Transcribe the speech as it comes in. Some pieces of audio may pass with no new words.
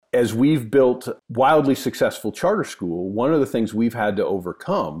as we've built wildly successful charter school, one of the things we've had to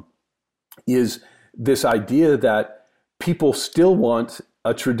overcome is this idea that people still want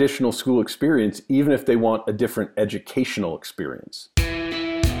a traditional school experience, even if they want a different educational experience.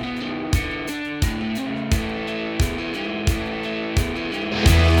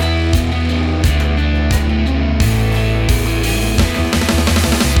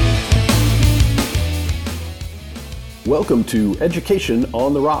 Welcome to Education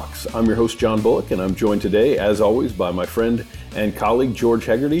on the Rocks. I'm your host, John Bullock, and I'm joined today, as always, by my friend and colleague, George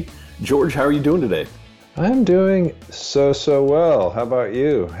Hegarty. George, how are you doing today? I'm doing so well. How about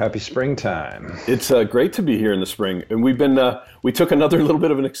you? Happy springtime. It's great to be here in the spring, and we took another little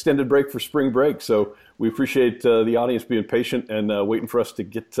bit of an extended break for spring break, so we appreciate the audience being patient and waiting for us to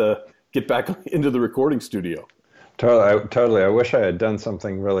get back into the recording studio. Totally. I wish I had done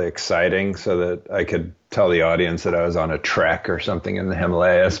something really exciting so that I could tell the audience that I was on a trek or something in the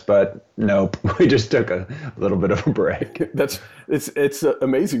Himalayas, but nope. We just took a little bit of a break. It's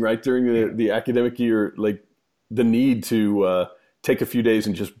amazing, right? During the academic year, like the need to take a few days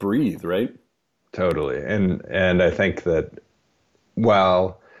and just breathe, right? Totally. And I think that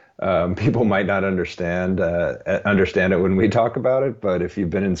while people might not understand it when we talk about it, but if you've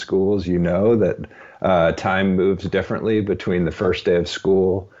been in schools, you know that time moves differently between the first day of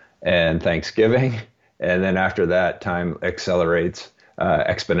school and Thanksgiving. And then after that, time accelerates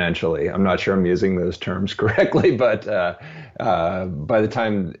exponentially. I'm not sure I'm using those terms correctly, but by the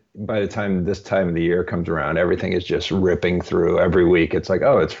time this time of the year comes around, everything is just ripping through every week. It's like,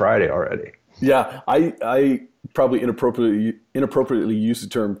 oh, it's Friday already. Yeah, I probably inappropriately use the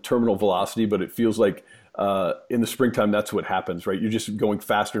term terminal velocity, but it feels like in the springtime, that's what happens, right? You're just going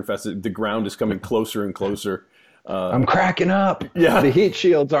faster and faster. The ground is coming closer and closer. I'm cracking up. Yeah. The heat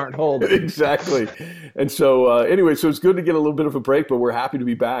shields aren't holding. Exactly. And so anyway, so it's good to get a little bit of a break, but we're happy to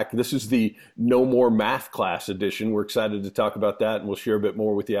be back. This is the No More Math Class edition. We're excited to talk about that, and we'll share a bit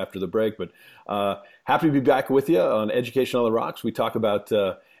more with you after the break. But happy to be back with you on Education on the Rocks. We talk about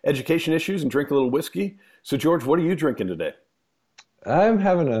education issues and drink a little whiskey. So, George, what are you drinking today? I'm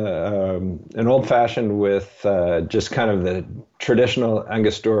having an old-fashioned with just kind of the traditional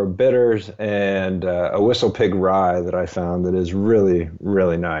Angostura bitters and a Whistle Pig rye that I found that is really,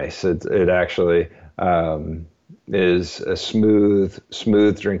 really nice. It actually is a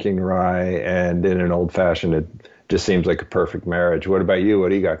smooth drinking rye, and in an old-fashioned, it just seems like a perfect marriage. What about you? What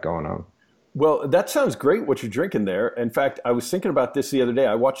do you got going on? Well, that sounds great what you're drinking there. In fact, I was thinking about this the other day.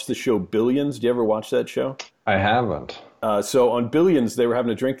 I watched the show Billions. Do you ever watch that show? I haven't. So on Billions, they were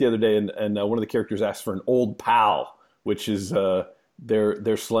having a drink the other day, and one of the characters asked for an old pal, which is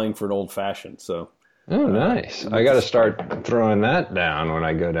their slang for an old fashioned. So, oh, nice! I got to start throwing that down when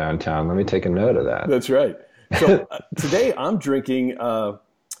I go downtown. Let me take a note of that. That's right. So today I'm drinking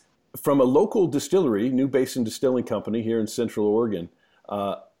from a local distillery, New Basin Distilling Company here in Central Oregon.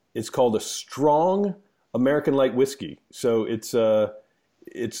 It's called a Strong American Light Whiskey. So it's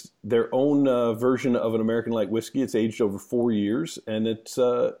their own version of an American Light Whiskey. It's aged over 4 years, and it's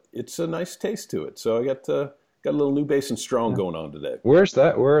a nice taste to it. So I got a little New Basin Strong going on today. Where's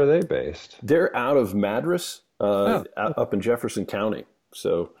that? Where are they based? They're out of Madras, up in Jefferson County.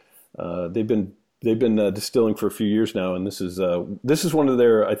 So they've been distilling for a few years now, and this is one of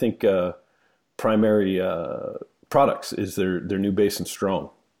their, I think, primary products is their New Basin Strong.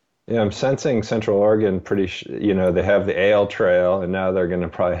 Yeah, I'm sensing Central Oregon they have the ale trail, and now they're going to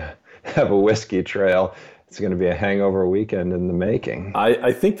probably have a whiskey trail. It's going to be a hangover weekend in the making.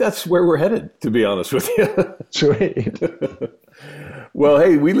 I think that's where we're headed, to be honest with you. Sweet. Well,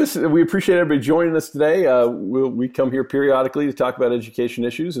 hey, we appreciate everybody joining us today. We come here periodically to talk about education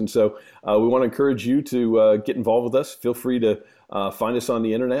issues, and so we want to encourage you to get involved with us. Feel free to find us on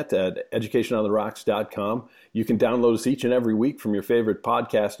the internet at educationontherocks.com. You can download us each and every week from your favorite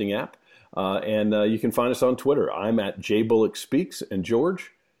podcasting app, and you can find us on Twitter. I'm at JBullockSpeaks, and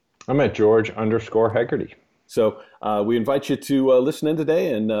George? I'm at George_Hegarty. So we invite you to listen in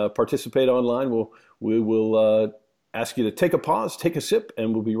today and participate online. We will ask you to take a pause, take a sip,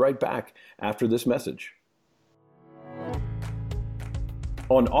 and we'll be right back after this message.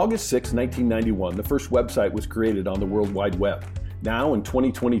 On August 6, 1991, the first website was created on the World Wide Web. Now, in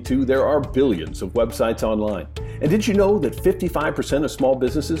 2022, there are billions of websites online. And did you know that 55% of small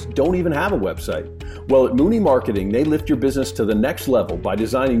businesses don't even have a website? Well, at Mooney Marketing, they lift your business to the next level by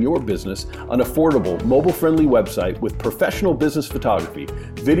designing your business an affordable, mobile-friendly website with professional business photography,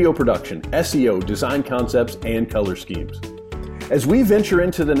 video production, SEO, design concepts, and color schemes. As we venture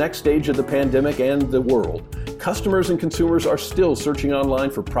into the next stage of the pandemic and the world, customers and consumers are still searching online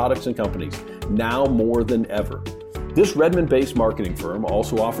for products and companies, now more than ever. This Redmond-based marketing firm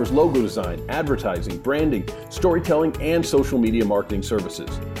also offers logo design, advertising, branding, storytelling, and social media marketing services.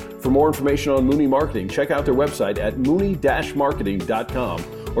 For more information on Mooney Marketing, check out their website at mooney-marketing.com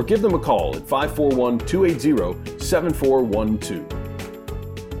or give them a call at 541-280-7412.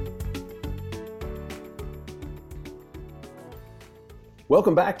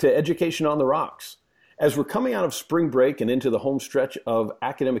 Welcome back to Education on the Rocks. As we're coming out of spring break and into the home stretch of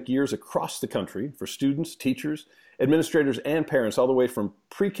academic years across the country for students, teachers, administrators, and parents all the way from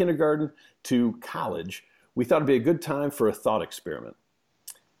pre-kindergarten to college, we thought it'd be a good time for a thought experiment.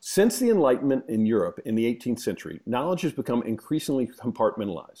 Since the Enlightenment in Europe in the 18th century, knowledge has become increasingly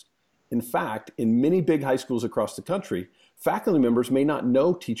compartmentalized. In fact, in many big high schools across the country, faculty members may not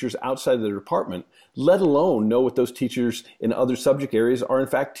know teachers outside of their department, let alone know what those teachers in other subject areas are in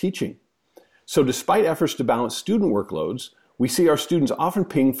fact teaching. So despite efforts to balance student workloads, we see our students often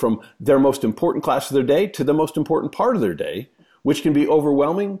ping from their most important class of their day to the most important part of their day, which can be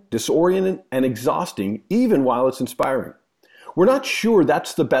overwhelming, disorienting, and exhausting, even while it's inspiring. We're not sure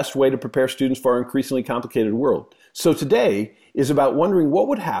that's the best way to prepare students for our increasingly complicated world. So today is about wondering what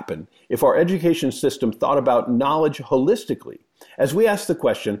would happen if our education system thought about knowledge holistically, as we ask the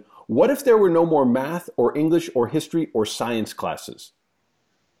question, what if there were no more math or English or history or science classes?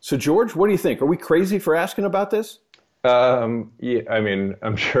 So George, what do you think? Are we crazy for asking about this? Yeah, I mean,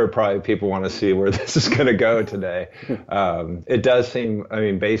 I'm sure probably people want to see where this is going to go today. It does seem, I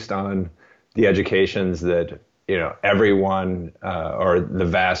mean, based on the educations that everyone or the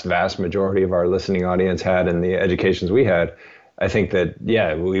vast majority of our listening audience had and the educations we had, I think that,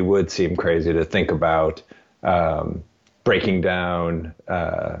 yeah, we would seem crazy to think about breaking down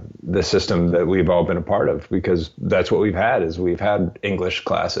the system that we've all been a part of, because that's what we've had. Is we've had English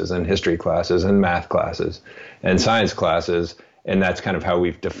classes and history classes and math classes and science classes, and that's kind of how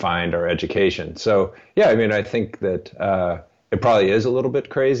we've defined our education. So, yeah, I mean, I think that it probably is a little bit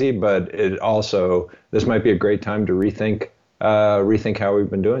crazy, but it also, this might be a great time to rethink how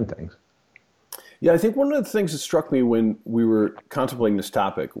we've been doing things. Yeah, I think one of the things that struck me when we were contemplating this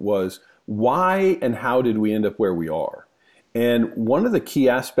topic was why and how did we end up where we are? And one of the key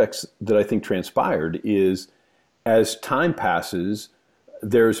aspects that I think transpired is as time passes,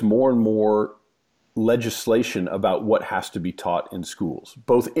 there's more and more legislation about what has to be taught in schools,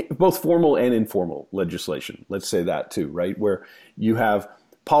 both formal and informal legislation. Let's say that too, right? Where you have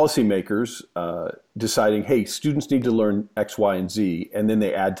policymakers deciding, hey, students need to learn X, Y, and Z, and then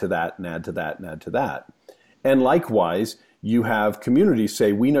they add to that and add to that and add to that. And likewise, you have communities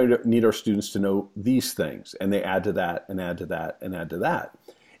say, we need our students to know these things, and they add to that and add to that and add to that.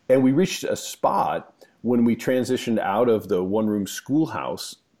 And we reached a spot when we transitioned out of the one-room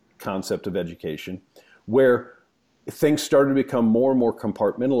schoolhouse concept of education, where things started to become more and more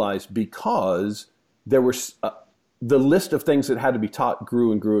compartmentalized because there were the list of things that had to be taught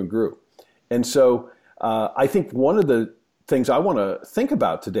grew and grew and grew. And so I think one of the things I want to think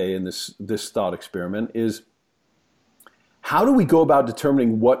about today in this thought experiment is how do we go about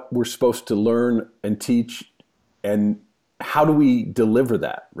determining what we're supposed to learn and teach, and how do we deliver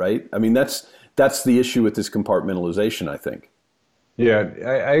that, right? I mean, that's the issue with this compartmentalization, I think. Yeah,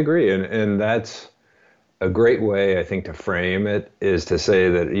 I agree. And that's a great way, I think, to frame it, is to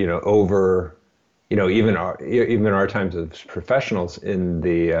say that, over, even our times as professionals in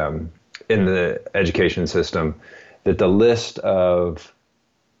the education system, that the list of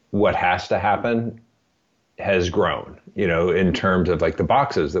what has to happen has grown, in terms of like the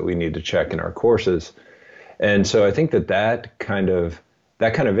boxes that we need to check in our courses. And so I think that kind of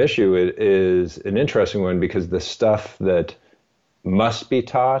issue is an interesting one, because the stuff that must be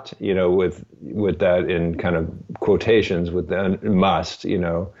taught, with that in kind of quotations, with the must,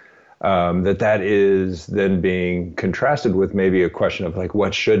 that is then being contrasted with maybe a question of like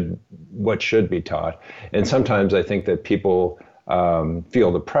what should be taught. And sometimes I think that people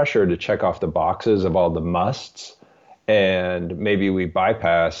feel the pressure to check off the boxes of all the musts, and maybe we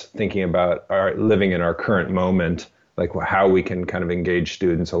bypass thinking about our living in our current moment, like how we can kind of engage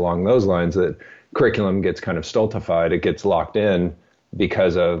students along those lines. That curriculum gets kind of stultified, it gets locked in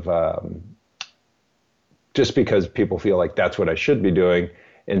because of just because people feel like that's what I should be doing,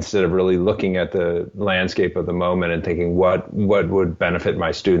 instead of really looking at the landscape of the moment and thinking what would benefit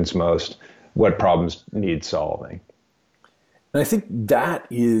my students most, what problems need solving. And I think that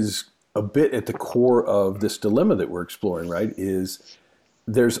is a bit at the core of this dilemma that we're exploring, right? Is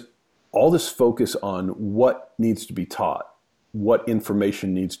there's all this focus on what needs to be taught, what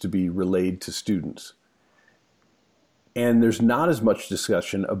information needs to be relayed to students. And there's not as much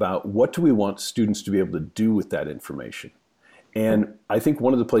discussion about what do we want students to be able to do with that information. And I think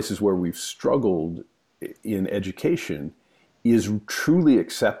one of the places where we've struggled in education is truly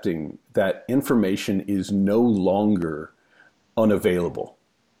accepting that information is no longer unavailable,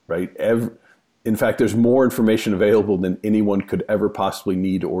 right? In fact, there's more information available than anyone could ever possibly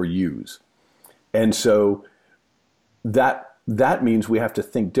need or use. And so that means we have to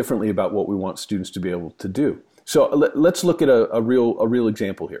think differently about what we want students to be able to do. So let's look at a real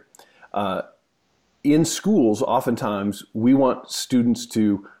example here. In schools, oftentimes we want students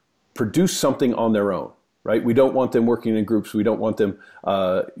to produce something on their own, right? We don't want them working in groups. We don't want them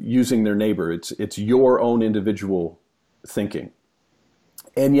using their neighbor. It's your own individual thinking.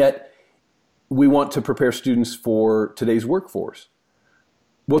 And yet we want to prepare students for today's workforce.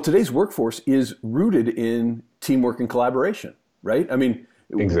 Well, today's workforce is rooted in teamwork and collaboration, right? I mean,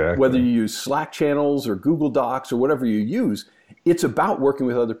 exactly. Whether you use Slack channels or Google Docs or whatever you use, it's about working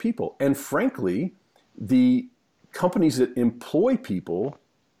with other people. And frankly, the companies that employ people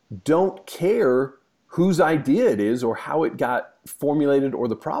don't care whose idea it is or how it got formulated or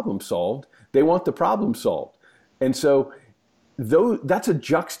the problem solved. They want the problem solved. And so that's a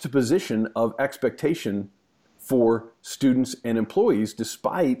juxtaposition of expectation for students and employees,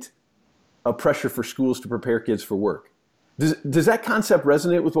 despite a pressure for schools to prepare kids for work. Does that concept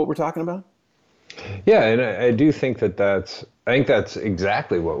resonate with what we're talking about? Yeah, and I do think I think that's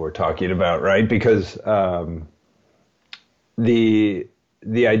exactly what we're talking about, right? Because the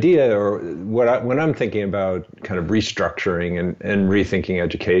idea, or when I'm thinking about kind of restructuring and rethinking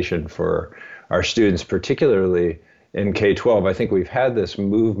education for our students, particularly in K-12, I think we've had this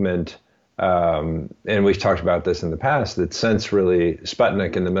movement, and we've talked about this in the past, that since really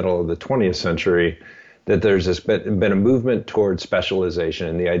Sputnik in the middle of the 20th century, that there's been a movement towards specialization,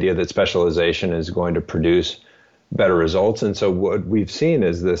 and the idea that specialization is going to produce better results. And so what we've seen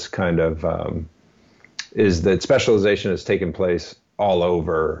is this kind of, is that specialization has taken place all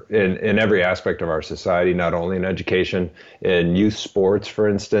over in every aspect of our society, not only in education, in youth sports, for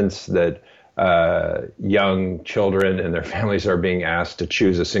instance, that young children and their families are being asked to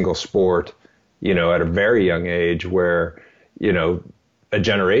choose a single sport, at a very young age, where, a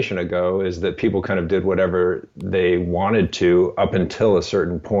generation ago is that people kind of did whatever they wanted to up until a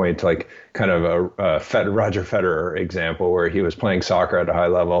certain point, like kind of a Roger Federer example, where he was playing soccer at a high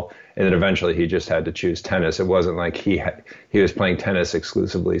level, and then eventually he just had to choose tennis. It wasn't like he was playing tennis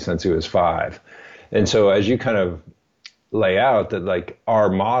exclusively since he was 5. And so as you kind of lay out that, like, our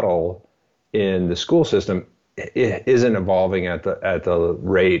model in the school system, it isn't evolving at the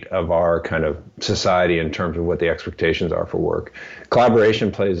rate of our kind of society in terms of what the expectations are for work. Collaboration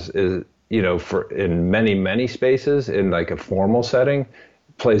plays, in many spaces, in like a formal setting,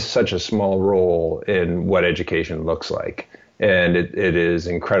 plays such a small role in what education looks like, and it is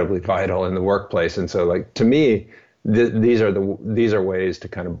incredibly vital in the workplace. And so, like, to me, these are ways to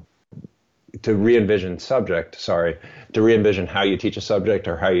kind of to re-envision how you teach a subject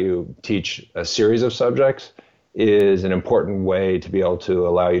or how you teach a series of subjects is an important way to be able to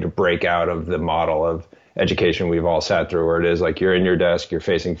allow you to break out of the model of education we've all sat through, where it is like you're in your desk, you're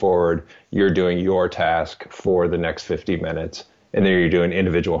facing forward, you're doing your task for the next 50 minutes, and then you're doing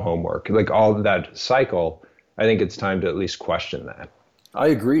individual homework. Like, all of that cycle, I think it's time to at least question that. I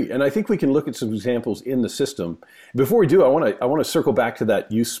agree. And I think we can look at some examples in the system. Before we do, I want to circle back to that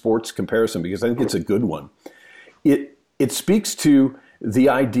youth sports comparison, because I think it's a good one. It speaks to the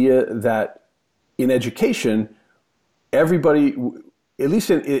idea that in education, everybody, at least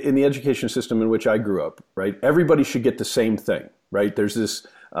in the education system in which I grew up, right, everybody should get the same thing, right? There's this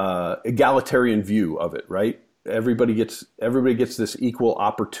egalitarian view of it, right? Everybody gets this equal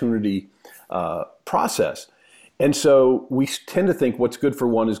opportunity process. And so we tend to think what's good for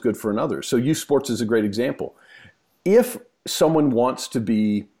one is good for another. So youth sports is a great example. If someone wants to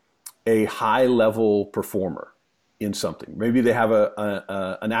be a high-level performer in something, maybe they have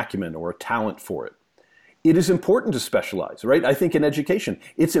an acumen or a talent for it, it is important to specialize, right? I think in education,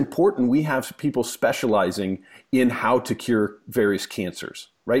 it's important we have people specializing in how to cure various cancers,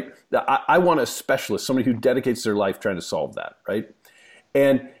 right? I want a specialist, somebody who dedicates their life trying to solve that, right?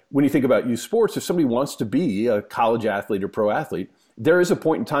 And when you think about youth sports, if somebody wants to be a college athlete or pro athlete, there is a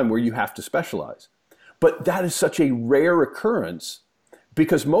point in time where you have to specialize. But that is such a rare occurrence,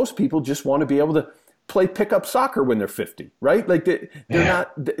 because most people just want to be able to play pickup soccer when they're 50, right? Like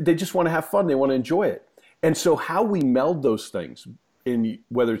they just want to have fun. They want to enjoy it. And so how we meld those things,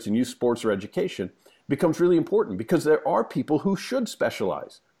 whether it's in youth sports or education, becomes really important, because there are people who should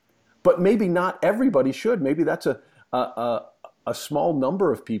specialize, but maybe not everybody should. Maybe that's a small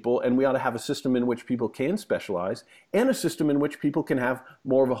number of people, and we ought to have a system in which people can specialize, and a system in which people can have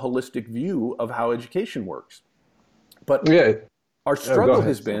more of a holistic view of how education works. But our struggle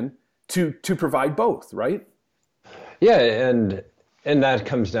has been to provide both, right? Yeah, and that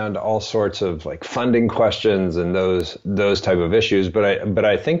comes down to all sorts of like funding questions and those type of issues. But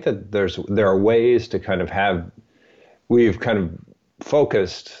I think that there are ways to kind of we've kind of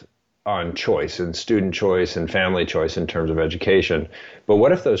focused on choice and student choice and family choice in terms of education. But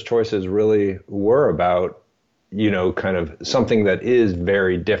what if those choices really were about, kind of something that is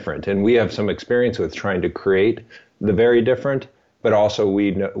very different? And we have some experience with trying to create the very different, but also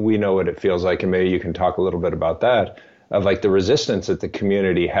we know what it feels like, and maybe you can talk a little bit about that, of like the resistance that the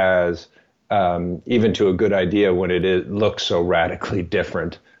community has, even to a good idea when looks so radically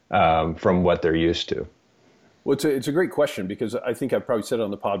different from what they're used to. Well, it's a great question, because I think I've probably said it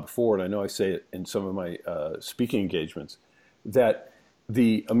on the pod before, and I know I say it in some of my speaking engagements, that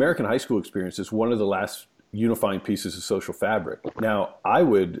the American high school experience is one of the last unifying pieces of social fabric. Now, I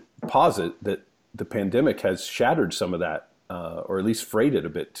would posit that the pandemic has shattered some of that, or at least frayed it a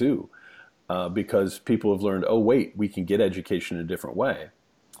bit too, because people have learned, oh, wait, we can get education in a different way.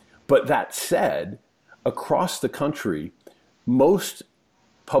 But that said, across the country, most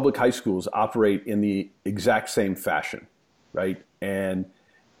public high schools operate in the exact same fashion, right? And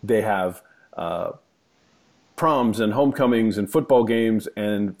they have proms and homecomings and football games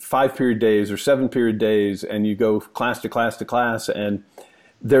and 5-period days or 7-period days, and you go class to class to class, and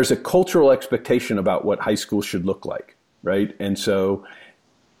there's a cultural expectation about what high school should look like, right? And so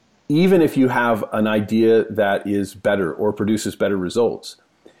even if you have an idea that is better or produces better results,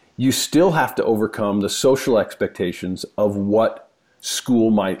 you still have to overcome the social expectations of what school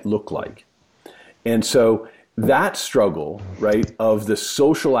might look like. And so that struggle, right, of the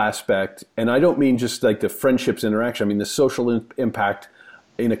social aspect, and I don't mean just like the friendships interaction, I mean the social impact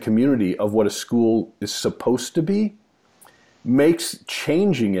in a community of what a school is supposed to be, makes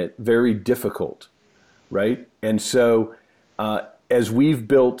changing it very difficult, right? And so as we've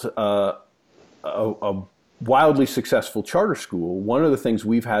built a wildly successful charter school, one of the things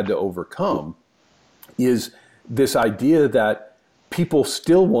we've had to overcome is this idea that people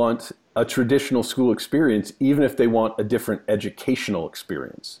still want a traditional school experience, even if they want a different educational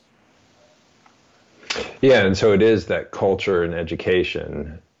experience. Yeah, and so it is that culture and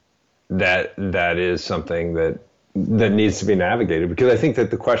education that is something that needs to be navigated, because I think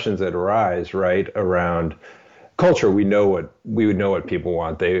that the questions that arise, right, around culture, we would know what people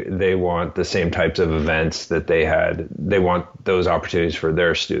want. They want the same types of events that they had. They want those opportunities for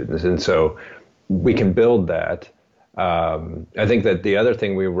their students, and so we can build that. I think that the other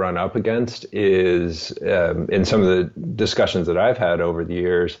thing we run up against is, in some of the discussions that I've had over the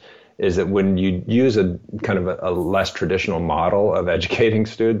years, is that when you use a kind of a less traditional model of educating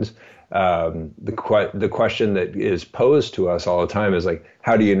students, the question that is posed to us all the time is like,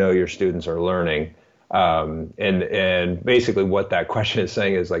 how do you know your students are learning? And basically what that question is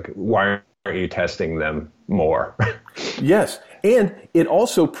saying is like, why aren't you testing them more? Yes, and it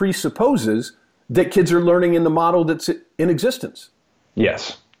also presupposes that kids are learning in the model that's in existence.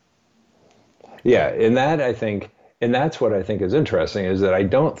 Yes. Yeah, and that's what I think is interesting, is that I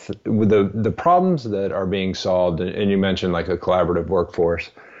don't the problems that are being solved, and you mentioned like a collaborative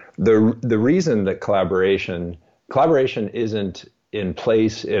workforce. The reason that collaboration isn't in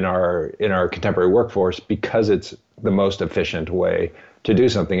place in our contemporary workforce because it's the most efficient way to do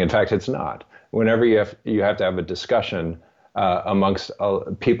something. In fact, it's not. Whenever you have to have a discussion amongst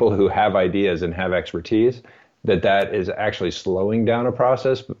people who have ideas and have expertise, that is actually slowing down a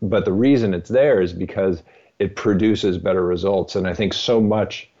process. But the reason it's there is because it produces better results. And I think so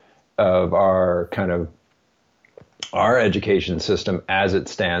much of our education system as it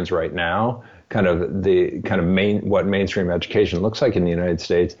stands right now, what mainstream education looks like in the United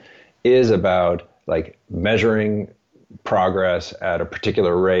States, is about like measuring progress at a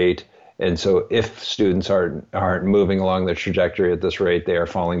particular rate. And so if students aren't moving along the trajectory at this rate, they are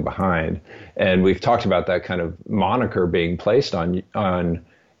falling behind. And we've talked about that kind of moniker being placed on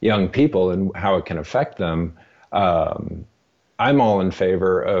young people and how it can affect them. I'm all in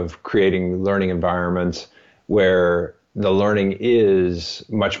favor of creating learning environments where the learning is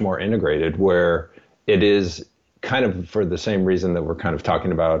much more integrated, where it is kind of for the same reason that we're kind of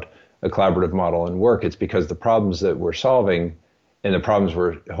talking about a collaborative model in work. It's because the problems that we're solving and the problems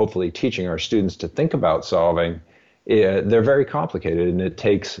we're hopefully teaching our students to think about solving, they're very complicated, and it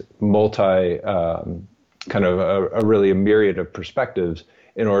takes a myriad of perspectives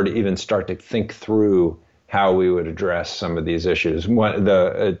in order to even start to think through how we would address some of these issues.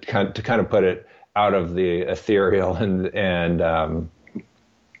 To kind of put it out of the ethereal and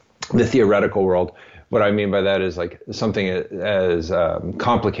the theoretical world, what I mean by that is like something as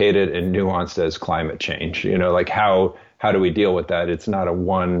complicated and nuanced as climate change. Like how do we deal with that? It's not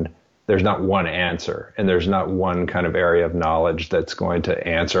there's not one answer, and there's not one kind of area of knowledge that's going to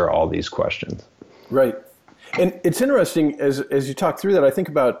answer all these questions. Right. And it's interesting, as you talk through that, I think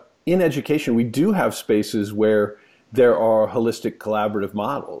about in education, we do have spaces where there are holistic collaborative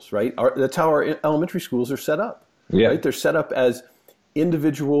models, right? That's how our elementary schools are set up, right? They're set up as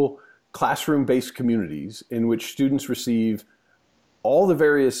individual classroom-based communities in which students receive all the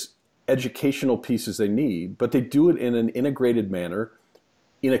various educational pieces they need, but they do it in an integrated manner,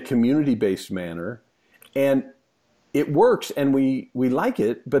 in a community-based manner, and it works, and we like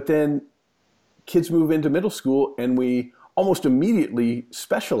it, but then kids move into middle school and we almost immediately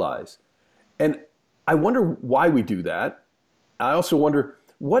specialize. And I wonder why we do that. I also wonder,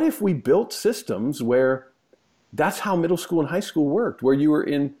 what if we built systems where that's how middle school and high school worked, where you were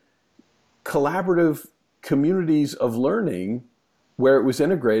in collaborative communities of learning where it was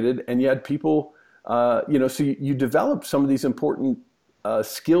integrated and you had people, so you developed some of these important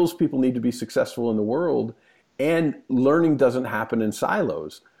skills people need to be successful in the world, and learning doesn't happen in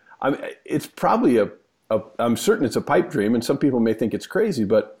silos. I mean, it's probably I'm certain it's a pipe dream, and some people may think it's crazy,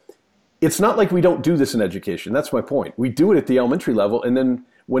 but it's not like we don't do this in education. That's my point. We do it at the elementary level, and then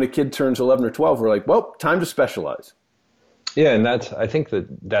when a kid turns 11 or 12, we're like, well, time to specialize. Yeah, and I think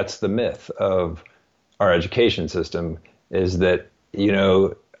that's the myth of our education system, is that,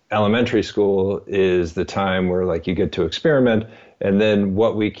 elementary school is the time where like you get to experiment, and then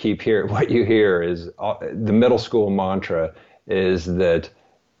what you hear is the middle school mantra is that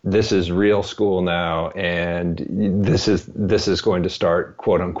this is real school now, and this is going to start,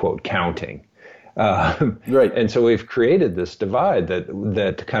 quote unquote, counting. Right. And so we've created this divide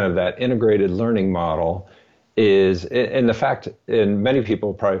that kind of that integrated learning model is, and the fact, and many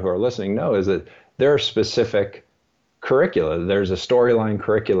people probably who are listening know, is that there are specific curricula. There's a storyline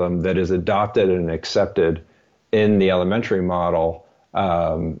curriculum that is adopted and accepted in the elementary model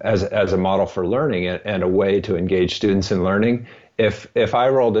as a model for learning and a way to engage students in learning. If I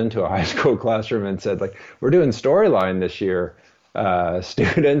rolled into a high school classroom and said, like, we're doing storyline this year,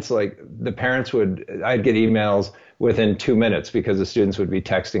 students, like the parents I'd get emails within 2 minutes because the students would be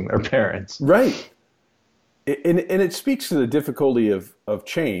texting their parents. Right. And it speaks to the difficulty of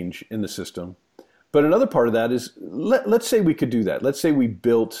change in the system. But another part of that is, let's say we could do that. Let's say we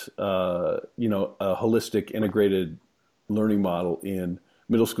built, a holistic integrated learning model in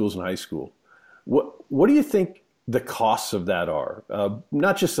middle schools and high school. What do you think the costs of that are?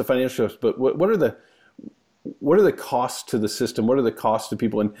 Not just the financial, but what are the costs to the system? What are the costs to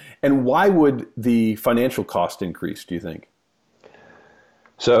people? And why would the financial cost increase, do you think?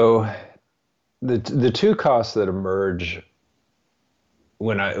 So the two costs that emerge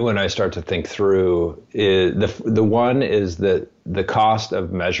when I start to think through is the one is that the cost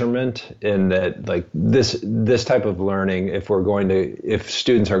of measurement, in that like this type of learning, if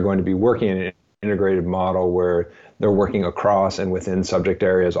students are going to be working in an integrated model where they're working across and within subject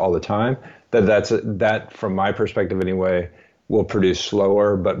areas all the time, that from my perspective anyway, will produce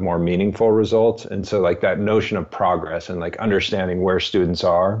slower but more meaningful results. And so like that notion of progress and like understanding where students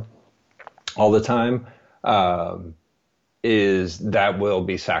are all the time, is that will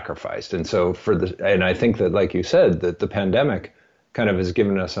be sacrificed. And so and I think that, like you said, that the pandemic kind of has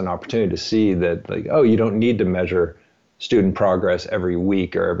given us an opportunity to see that, like, oh, you don't need to measure student progress every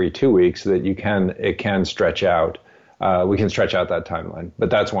week or every 2 weeks, that it can stretch out. We can stretch out that timeline,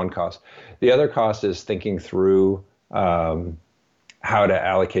 but that's one cost. The other cost is thinking through how to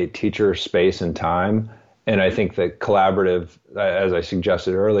allocate teacher space and time. And I think that collaborative, as I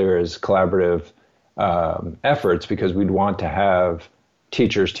suggested earlier, is collaborative efforts, because we'd want to have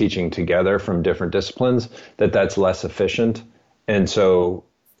teachers teaching together from different disciplines, that's less efficient. And so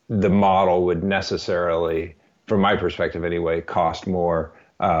the model would necessarily, from my perspective anyway, cost more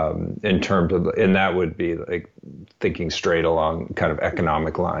in terms of, and that would be like thinking straight along kind of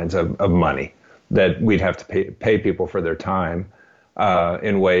economic lines of money, that we'd have to pay people for their time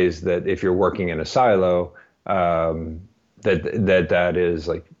in ways that if you're working in a silo, that is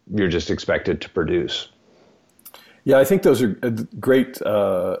like, you're just expected to produce. Yeah, I think those are great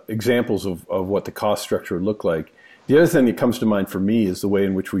examples of what the cost structure would look like. The other thing that comes to mind for me is the way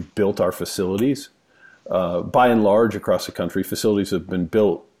in which we've built our facilities. By and large, across the country, facilities have been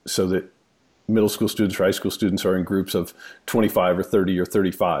built so that middle school students or high school students are in groups of 25 or 30 or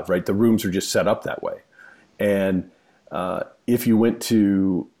 35, right? The rooms are just set up that way. And if you went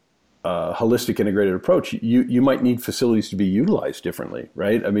to a holistic integrated approach, you might need facilities to be utilized differently,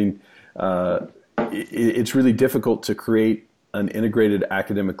 right? I mean, it's really difficult to create an integrated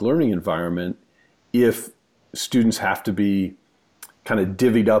academic learning environment if students have to be kind of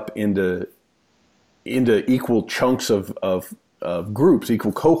divvied up into equal chunks of groups,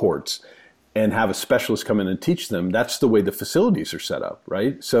 equal cohorts, and have a specialist come in and teach them. That's the way the facilities are set up,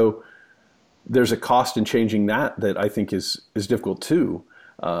 right? So there's a cost in changing that I think is difficult too,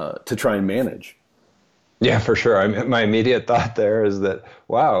 to try and manage. Yeah, for sure. I mean, my immediate thought there is that,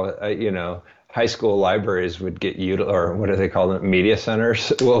 wow, high school libraries would get or what do they call them? Media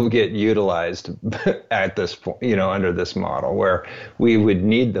centers will get utilized at this point, under this model where we would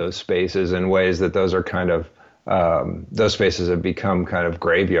need those spaces in ways that those are kind of, those spaces have become kind of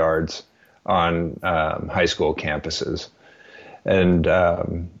graveyards on high school campuses. And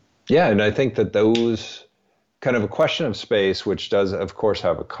and I think that those kind of a question of space, which does, of course,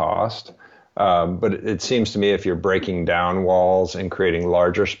 have a cost. But it seems to me if you're breaking down walls and creating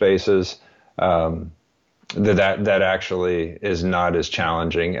larger spaces, that actually is not as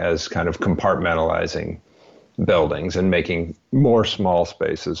challenging as kind of compartmentalizing buildings and making more small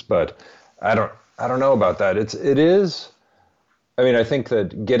spaces. But I don't know about that. It is. I mean, I think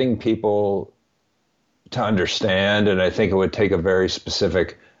that getting people to understand, and I think it would take a very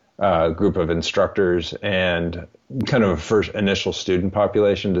specific group of instructors and kind of a first initial student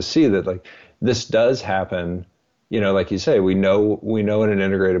population to see that like this does happen. Like you say, we know what an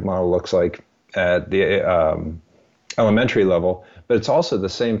integrated model looks like at the elementary level, but it's also the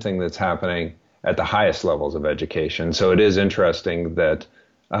same thing that's happening at the highest levels of education. So it is interesting that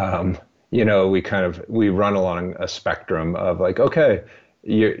we run along a spectrum of like, okay,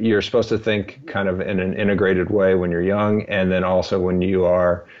 you're supposed to think kind of in an integrated way when you're young, and then also when you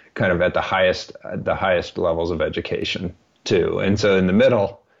are kind of at the highest levels of education too. And so in the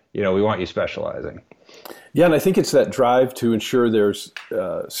middle, we want you specializing. Yeah, and I think it's that drive to ensure there's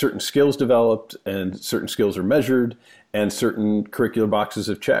certain skills developed and certain skills are measured and certain curricular boxes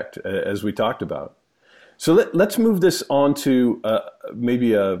are checked, as we talked about. So let's move this on to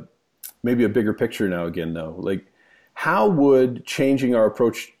maybe a bigger picture now again, though. Like, how would changing our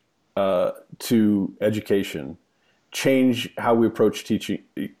approach to education change how we approach teaching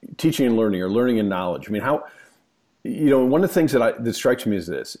and learning, or learning and knowledge? I mean, one of the things that strikes me is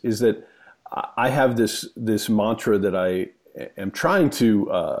that I have this mantra that I am trying to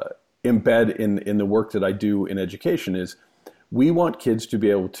embed in the work that I do in education is we want kids to be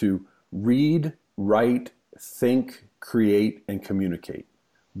able to read, write, think, create, and communicate.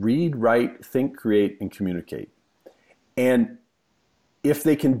 Read, write, think, create, and communicate. And if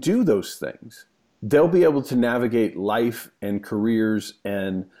they can do those things, they'll be able to navigate life and careers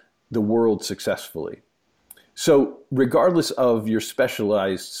and the world successfully. So regardless of your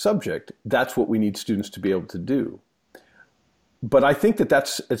specialized subject, that's what we need students to be able to do. But I think that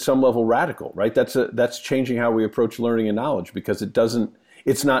that's at some level radical, right? That's changing how we approach learning and knowledge, because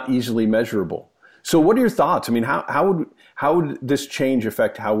it's not easily measurable. So what are your thoughts? I mean, how would this change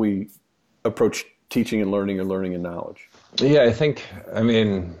affect how we approach teaching and learning, or learning and knowledge? Yeah, I think,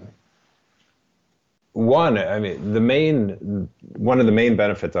 one of the main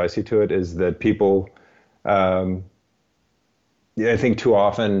benefits I see to it is that people, I think too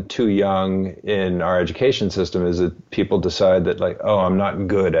often, too young in our education system, is that people decide that like, oh, I'm not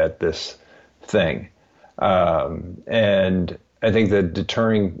good at this thing. And I think that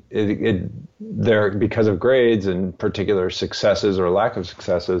deterring there because of grades and particular successes or lack of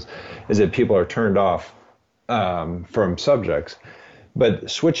successes is that people are turned off from subjects. But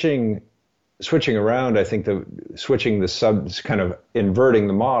switching around, I think kind of inverting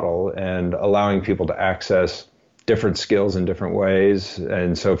the model and allowing people to access different skills in different ways.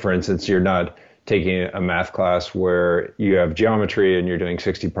 And so, for instance, you're not taking a math class where you have geometry and you're doing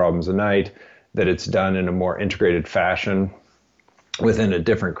 60 problems a night, that it's done in a more integrated fashion within a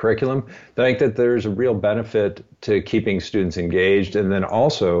different curriculum. I think that there's a real benefit to keeping students engaged. And then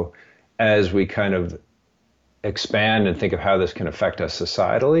also, as we kind of expand and think of how this can affect us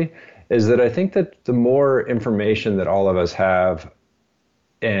societally, is that I think that the more information that all of us have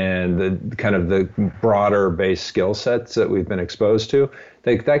and the kind of the broader based skill sets that we've been exposed to,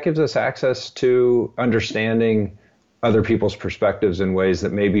 that gives us access to understanding other people's perspectives in ways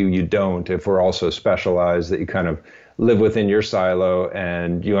that maybe you don't if we're also specialized, that you kind of live within your silo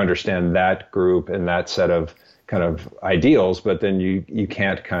and you understand that group and that set of kind of ideals, but then you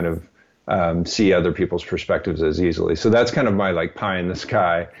can't kind of see other people's perspectives as easily. So that's kind of my like pie in the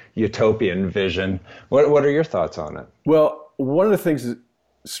sky utopian vision. What are your thoughts on it? Well, one of the things that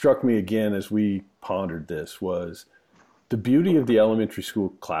struck me again as we pondered this was the beauty of the elementary school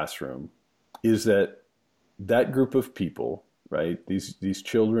classroom is that group of people, right? These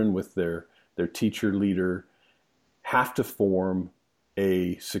children with their teacher leader have to form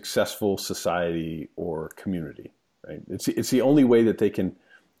a successful society or community, right? It's the only way that they can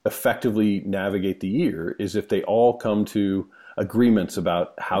effectively navigate the year is if they all come to agreements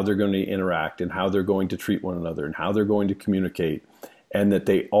about how they're going to interact and how they're going to treat one another and how they're going to communicate, and that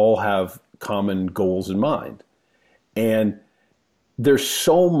they all have common goals in mind. And there's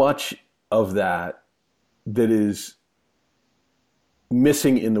so much of that is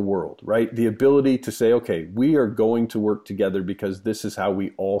missing in the world, right? The ability to say, okay, we are going to work together because this is how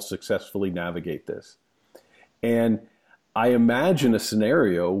we all successfully navigate this. And I imagine a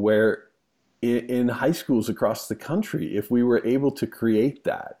scenario where in high schools across the country, if we were able to create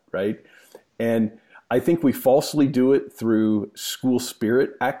that, right? And I think we falsely do it through school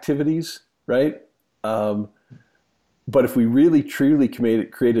spirit activities, right? But if we really truly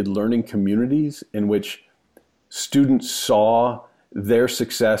created learning communities in which students saw their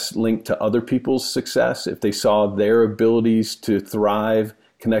success linked to other people's success, if they saw their abilities to thrive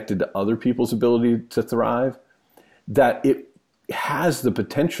connected to other people's ability to thrive, that it has the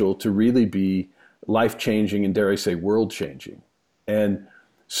potential to really be life-changing and, dare I say, world-changing. And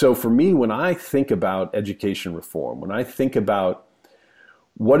so for me, when I think about education reform, when I think about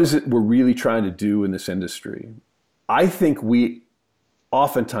what is it we're really trying to do in this industry, I think we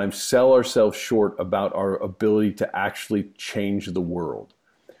oftentimes sell ourselves short about our ability to actually change the world.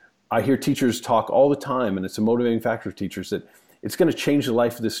 I hear teachers talk all the time, and it's a motivating factor of teachers, that it's going to change the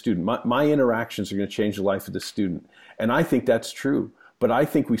life of the student. My interactions are going to change the life of the student. And I think that's true. But I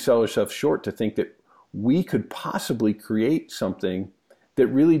think we sell ourselves short to think that we could possibly create something that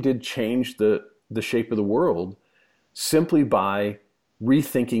really did change the shape of the world simply by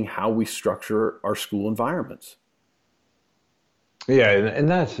rethinking how we structure our school environments. Yeah, and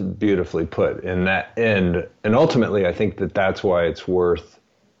that's beautifully put. And ultimately, I think that's why it's worth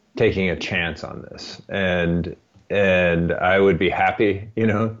taking a chance on this. And I would be happy,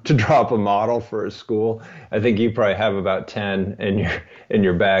 to drop a model for a school. I think you probably have about 10 in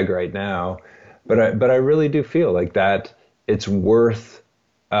your bag right now, but I really do feel like that it's worth.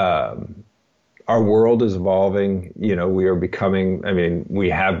 Our world is evolving. We are becoming. I mean, we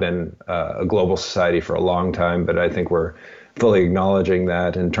have been a global society for a long time, but I think we're fully acknowledging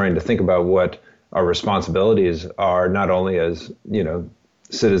that and trying to think about what our responsibilities are, not only as,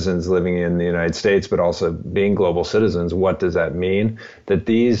 citizens living in the United States, but also being global citizens. What does that mean? That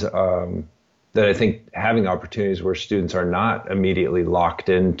that I think having opportunities where students are not immediately locked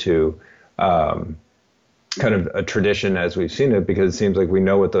into kind of a tradition as we've seen it, because it seems like we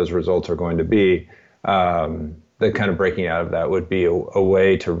know what those results are going to be. The kind of breaking out of that would be a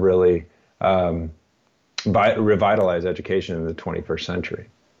way to really revitalize education in the 21st century.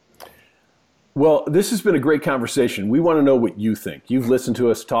 Well, this has been a great conversation. We want to know what you think. You've listened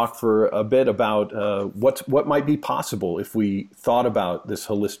to us talk for a bit about what might be possible if we thought about this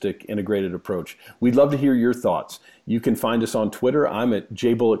holistic, integrated approach. We'd love to hear your thoughts. You can find us on Twitter. I'm at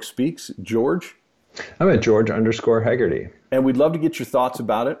JBullockSpeaks. George? I'm at George_Hegarty. And we'd love to get your thoughts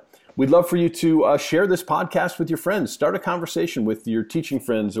about it. We'd love for you to share this podcast with your friends. Start a conversation with your teaching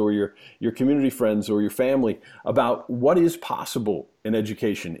friends or your community friends or your family about what is possible in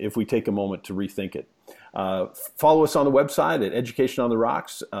education if we take a moment to rethink it. Follow us on the website at Education on the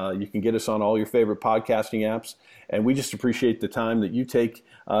Rocks. You can get us on all your favorite podcasting apps. And we just appreciate the time that you take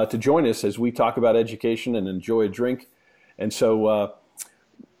to join us as we talk about education and enjoy a drink. And so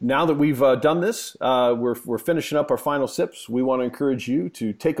now that we've done this, we're finishing up our final sips. We want to encourage you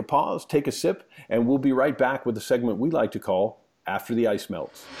to take a pause, take a sip, and we'll be right back with a segment we like to call After the Ice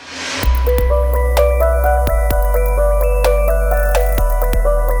Melts.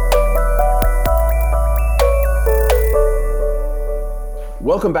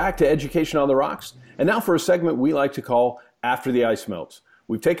 Welcome back to Education on the Rocks. And now for a segment we like to call After the Ice Melts.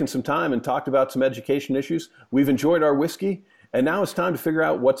 We've taken some time and talked about some education issues. We've enjoyed our whiskey. And now it's time to figure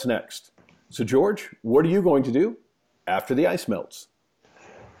out what's next. So, George, what are you going to do after the ice melts?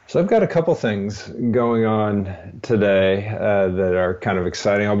 So I've got a couple things going on today that are kind of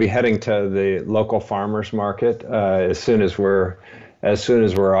exciting. I'll be heading to the local farmers market as soon as we're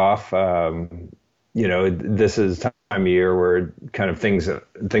off. This is time of year where kind of things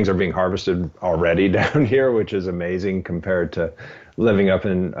are being harvested already down here, which is amazing compared to living up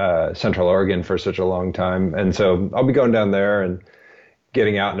in Central Oregon for such a long time. And so I'll be going down there and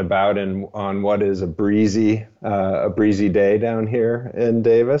getting out and about on what is a breezy day down here in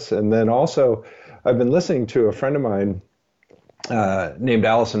Davis. And then also I've been listening to a friend of mine named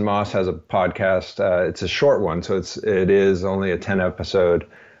Allison Moss has a podcast. It's a short one, so it is only a 10-episode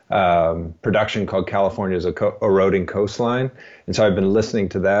production called California's Eroding Coastline. And so I've been listening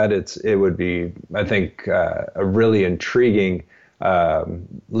to that. It would be, I think, a really intriguing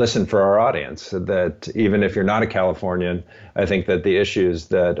listen for our audience, that even if you're not a Californian, I think that the issues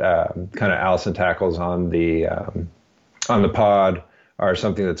that kind of Allison tackles on the on the pod are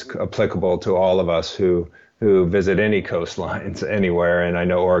something that's applicable to all of us who visit any coastlines anywhere. And I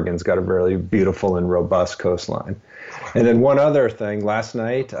know Oregon's got a very beautiful and robust coastline. And then one other thing, last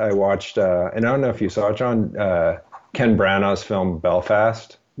night I watched, and I don't know if you saw it, John, Ken Branagh's film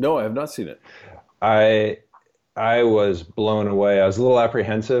Belfast. No, I have not seen it. I was blown away. I was a little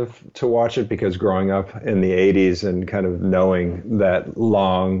apprehensive to watch it because growing up in the 80s and kind of knowing that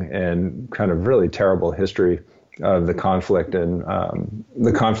long and kind of really terrible history of the conflict in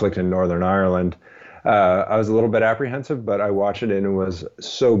Northern Ireland, I was a little bit apprehensive, but I watched it and it was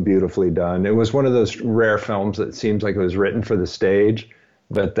so beautifully done. It was one of those rare films that seems like it was written for the stage,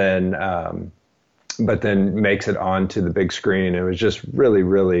 but then makes it onto the big screen. It was just really,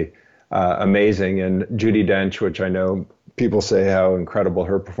 really amazing. And Judi Dench, which I know people say how incredible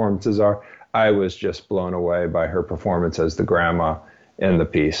her performances are, I was just blown away by her performance as the grandma in the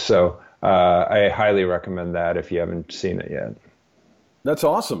piece. So I highly recommend that if you haven't seen it yet. That's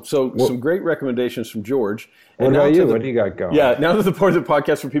awesome. So some great recommendations from George. And what about you? What do you got going? Yeah, now to the part of the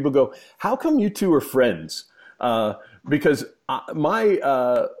podcast where people go, how come you two are friends? Because my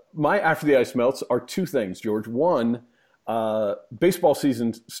After the Ice Melts are two things, George. One, baseball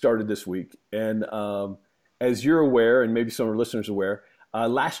season started this week. And as you're aware, and maybe some of our listeners are aware,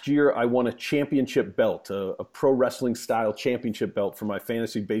 last year I won a championship belt, a pro wrestling style championship belt for my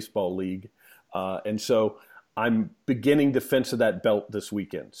fantasy baseball league. And so I'm beginning defense of that belt this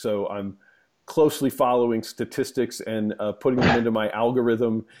weekend. So I'm closely following statistics and putting them into my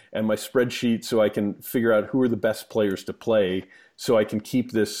algorithm and my spreadsheet so I can figure out who are the best players to play so I can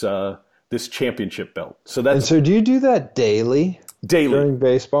keep this this championship belt. So that's. And so do you do that daily? Daily. During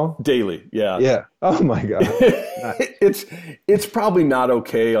baseball? Daily, yeah. Yeah. Oh my God. It's probably not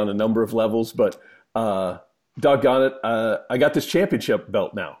okay on a number of levels, but doggone it, I got this championship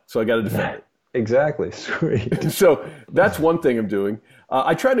belt now, so I got to defend it. Exactly. Sweet. So that's one thing I'm doing.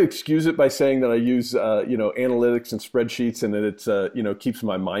 I try to excuse it by saying that I use analytics and spreadsheets and that it's keeps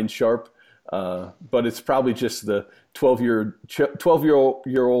my mind sharp. But it's probably just the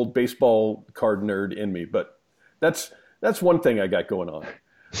 12-year-old baseball card nerd in me. But that's one thing I got going on.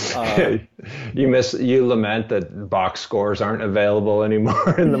 You lament that box scores aren't available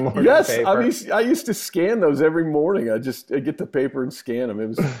anymore in the morning paper. Yes, I used to scan those every morning. I get the paper and scan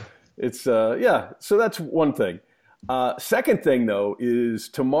them. So that's one thing. Second thing, though, is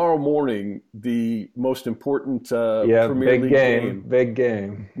tomorrow morning, the most important Premier League game. Big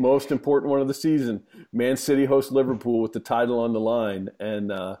game. Most important one of the season. Man City hosts Liverpool with the title on the line.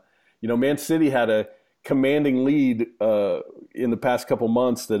 And, Man City had a commanding lead in the past couple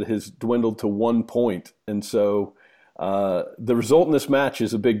months that has dwindled to 1 point. And so the result in this match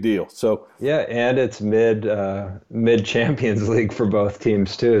is a big deal. So yeah, and it's mid Champions League for both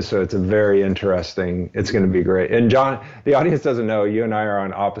teams too. So it's a very interesting. It's going to be great. And John, the audience doesn't know you and I are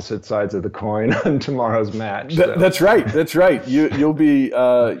on opposite sides of the coin on tomorrow's match. So. That's right. That's right. You'll be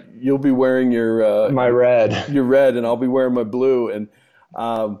wearing your my red. Your red, and I'll be wearing my blue. And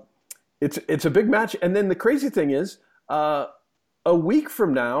it's a big match. And then the crazy thing is. A week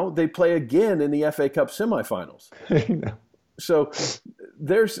from now, they play again in the FA Cup semifinals. So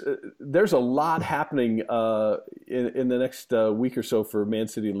there's a lot happening in the next week or so for Man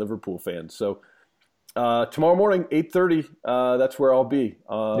City and Liverpool fans. So tomorrow morning, 8:30, that's where I'll be.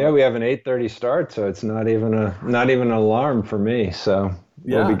 We have an 8:30 start, so it's not even an alarm for me. So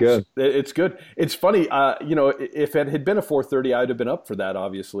we'll be good. It's good. It's funny, if it had been a 4:30, I'd have been up for that,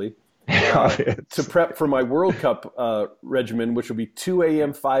 obviously. To prep for my World Cup regimen, which will be 2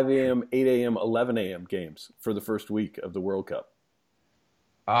 a.m., 5 a.m., 8 a.m., 11 a.m. games for the first week of the World Cup.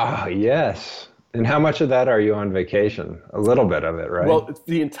 Ah, yes. And how much of that are you on vacation? A little bit of it, right? Well,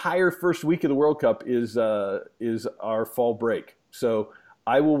 the entire first week of the World Cup is our fall break. So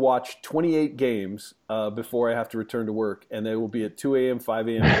I will watch 28 games before I have to return to work, and they will be at 2 a.m., 5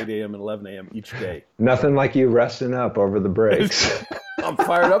 a.m., 8 a.m., and 11 a.m. each day. Nothing like you resting up over the breaks. I'm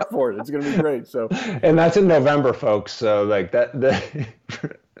fired up for it. It's going to be great. So, and that's in November, folks. So like that.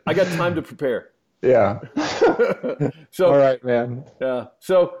 I got time to prepare. Yeah. So all right, man. Yeah.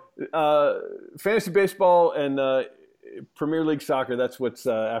 So fantasy baseball and Premier League soccer. That's what's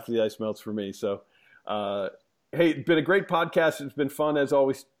After the Ice Melts for me. So, hey, it's been a great podcast. It's been fun as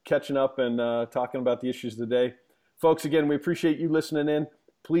always catching up and talking about the issues of the day, folks. Again, we appreciate you listening in.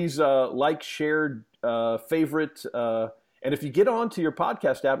 Please like, share, favorite. And if you get onto your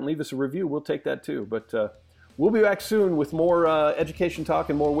podcast app and leave us a review, we'll take that too. But we'll be back soon with more education talk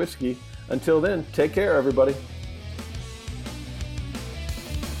and more whiskey. Until then, take care, everybody.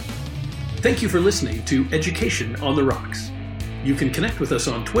 Thank you for listening to Education on the Rocks. You can connect with us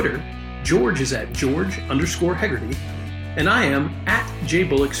on Twitter. George is at George_Hegarty, and I am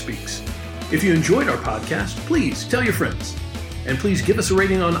 @JBullockSpeaks. If you enjoyed our podcast, please tell your friends. And please give us a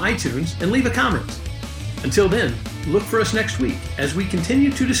rating on iTunes and leave a comment. Until then, look for us next week as we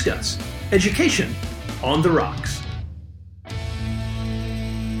continue to discuss education on the rocks.